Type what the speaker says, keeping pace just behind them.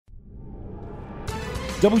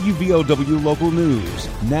WVOW Local News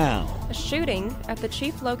now. A shooting at the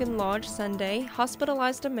Chief Logan Lodge Sunday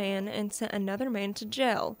hospitalized a man and sent another man to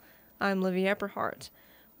jail. I'm Livy Epperhart.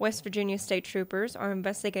 West Virginia state troopers are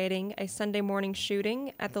investigating a Sunday morning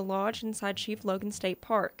shooting at the lodge inside Chief Logan State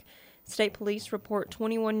Park. State police report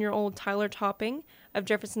 21-year-old Tyler Topping of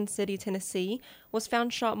Jefferson City, Tennessee, was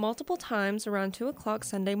found shot multiple times around 2 o'clock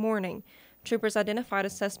Sunday morning. Troopers identified a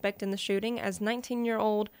suspect in the shooting as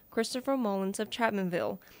 19-year-old Christopher Mullins of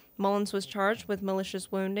Chapmanville. Mullins was charged with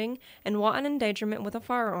malicious wounding and wanton endangerment with a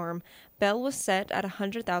firearm. Bail was set at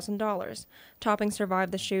 $100,000. Topping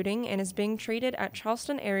survived the shooting and is being treated at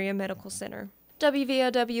Charleston Area Medical Center.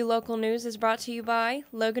 WVOW Local News is brought to you by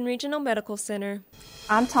Logan Regional Medical Center.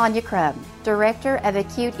 I'm Tanya Crubb, Director of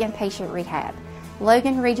Acute Inpatient Rehab.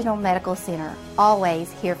 Logan Regional Medical Center,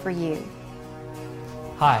 always here for you.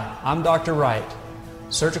 Hi, I'm Dr. Wright,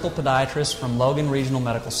 surgical podiatrist from Logan Regional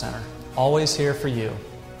Medical Center, always here for you.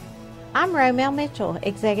 I'm Romel Mitchell,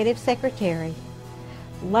 Executive Secretary.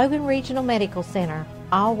 Logan Regional Medical Center,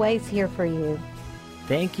 always here for you.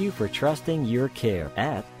 Thank you for trusting your care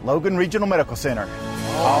at Logan Regional Medical Center,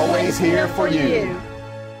 always here for you.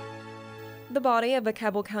 The body of a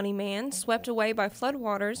Cabell County man swept away by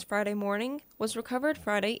floodwaters Friday morning was recovered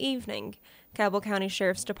Friday evening. Cabell County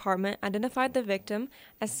Sheriff's Department identified the victim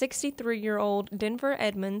as 63-year-old Denver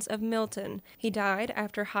Edmonds of Milton. He died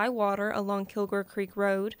after high water along Kilgore Creek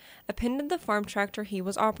Road appended the farm tractor he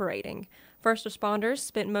was operating. First responders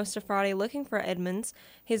spent most of Friday looking for Edmonds.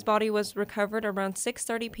 His body was recovered around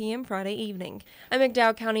 6:30 p.m. Friday evening. A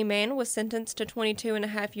McDowell County man was sentenced to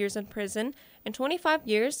 22.5 years in prison and 25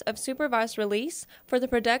 years of supervised release for the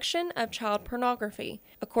production of child pornography.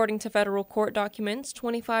 According to federal court documents,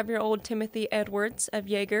 25-year-old Timothy Edwards of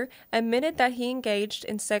Yeager admitted that he engaged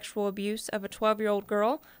in sexual abuse of a 12-year-old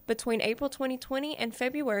girl between April 2020 and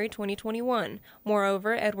February 2021.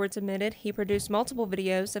 Moreover, Edwards admitted he produced multiple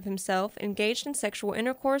videos of himself engaged in sexual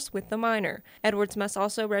intercourse with the minor. Edwards must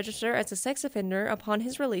also register as a sex offender upon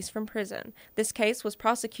his release from prison. This case was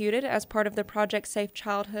prosecuted as part of the Project Safe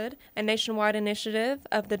Childhood, a nationwide initiative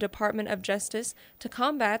of the Department of Justice to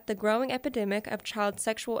combat the growing epidemic of child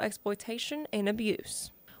sexual exploitation and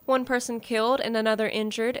abuse. One person killed and another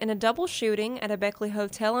injured in a double shooting at a Beckley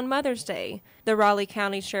Hotel on Mother's Day. The Raleigh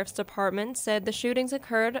County Sheriff's Department said the shootings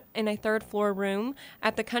occurred in a third-floor room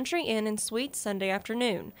at the Country Inn and Suites Sunday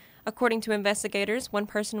afternoon. According to investigators, one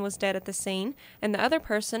person was dead at the scene, and the other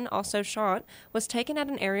person, also shot, was taken at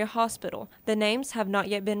an area hospital. The names have not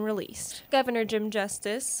yet been released. Governor Jim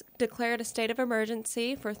Justice declared a state of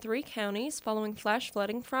emergency for 3 counties following flash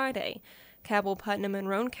flooding Friday. Cabell, Putnam, and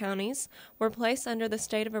Roane counties were placed under the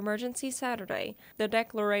state of emergency Saturday. The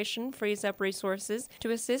declaration frees up resources to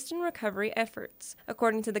assist in recovery efforts.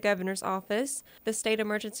 According to the governor's office, the State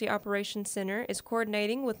Emergency Operations Center is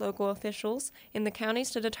coordinating with local officials in the counties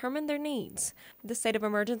to determine their needs. The state of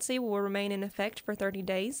emergency will remain in effect for 30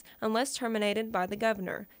 days unless terminated by the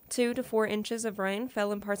governor. 2 to 4 inches of rain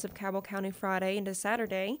fell in parts of Cabell County Friday into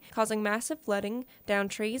Saturday, causing massive flooding,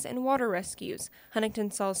 downed trees, and water rescues.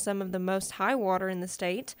 Huntington saw some of the most high water in the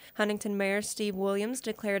state. Huntington Mayor Steve Williams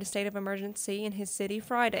declared a state of emergency in his city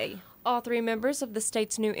Friday. All 3 members of the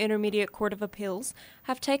state's new Intermediate Court of Appeals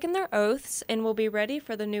have taken their oaths and will be ready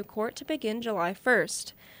for the new court to begin July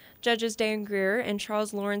 1st. Judges Dan Greer and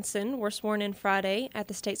Charles Lawrenson were sworn in Friday at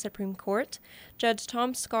the state Supreme Court. Judge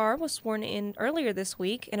Tom Scar was sworn in earlier this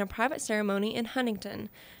week in a private ceremony in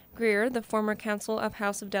Huntington. Greer, the former counsel of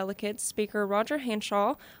House of Delegates Speaker Roger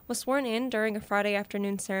Hanshaw, was sworn in during a Friday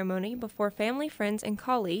afternoon ceremony before family, friends, and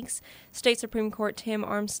colleagues. State Supreme Court Tim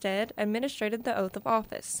Armstead administered the oath of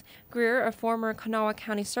office. Greer, a former Kanawha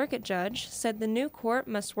County Circuit judge, said the new court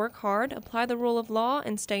must work hard, apply the rule of law,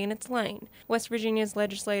 and stay in its lane. West Virginia's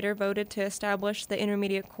legislature voted to establish the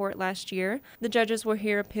Intermediate Court last year. The judges will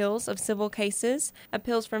hear appeals of civil cases,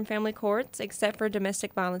 appeals from family courts except for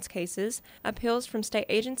domestic violence cases, appeals from state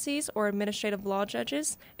agencies or administrative law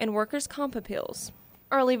judges, and workers' comp appeals.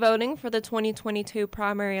 Early voting for the 2022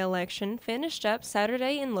 primary election finished up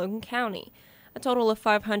Saturday in Logan County. A total of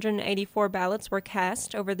 584 ballots were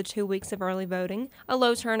cast over the 2 weeks of early voting. A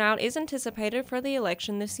low turnout is anticipated for the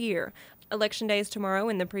election this year. Election day is tomorrow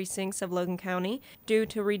in the precincts of Logan County. Due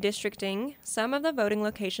to redistricting, some of the voting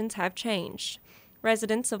locations have changed.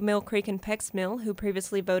 Residents of Mill Creek and Peck's Mill, who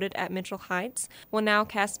previously voted at Mitchell Heights, will now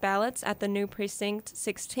cast ballots at the new Precinct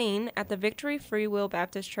 16 at the Victory Free Will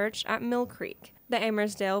Baptist Church at Mill Creek. The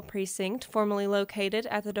Amersdale precinct, formerly located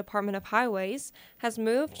at the Department of Highways, has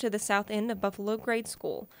moved to the south end of Buffalo Grade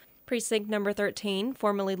School. Precinct number 13,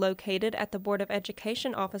 formerly located at the Board of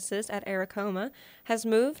Education offices at Aracoma, has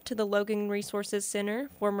moved to the Logan Resources Center,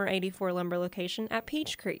 former 84 Lumber location at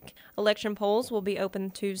Peach Creek. Election polls will be open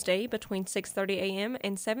Tuesday between 6:30 a.m.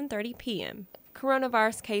 and 7:30 p.m.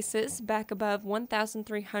 Coronavirus cases back above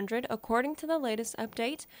 1,300 according to the latest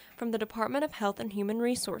update from the Department of Health and Human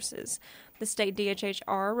Resources. The state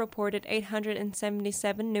DHHR reported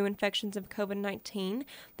 877 new infections of COVID-19.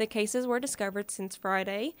 The cases were discovered since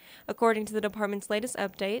Friday. According to the department's latest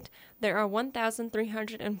update, there are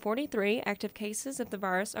 1,343 active cases of the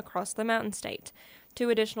virus across the Mountain State. 2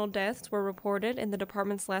 additional deaths were reported in the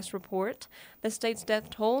department's last report. The state's death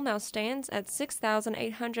toll now stands at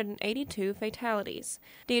 6,882 fatalities.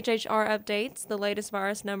 DHHR updates the latest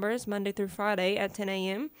virus numbers Monday through Friday at 10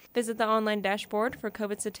 a.m. Visit the online dashboard for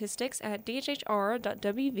COVID statistics at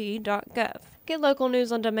dhr.wv.gov. Get local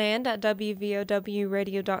news on demand at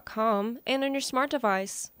WVOWradio.com and on your smart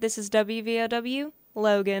device. This is WVOW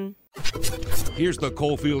Logan. Here's the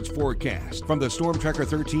Coalfields forecast from the Storm Tracker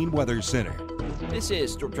 13 Weather Center. This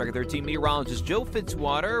is Storm Tracker 13 meteorologist Joe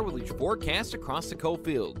Fitzwater with your forecast across the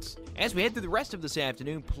Coalfields. As we head through the rest of this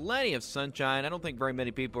afternoon, plenty of sunshine. I don't think very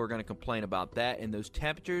many people are going to complain about that, and those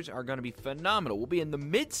temperatures are going to be phenomenal. We'll be in the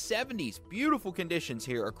mid-70s. Beautiful conditions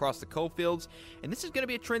here across the Coalfields, and this is going to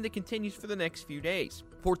be a trend that continues for the next few days.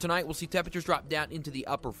 For tonight, we'll see temperatures drop down into the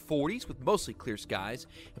upper 40s with mostly clear skies.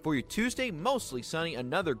 And for your Tuesday, mostly sunny,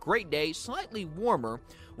 another great day, slightly warmer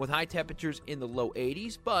with high temperatures in the low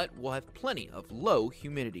 80s, but we'll have plenty of low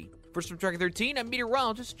humidity. For Storm Tracker 13, I'm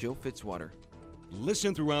meteorologist Joe Fitzwater.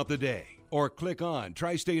 Listen throughout the day or click on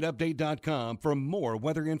tristateupdate.com for more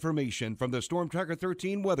weather information from the Storm Tracker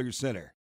 13 Weather Center.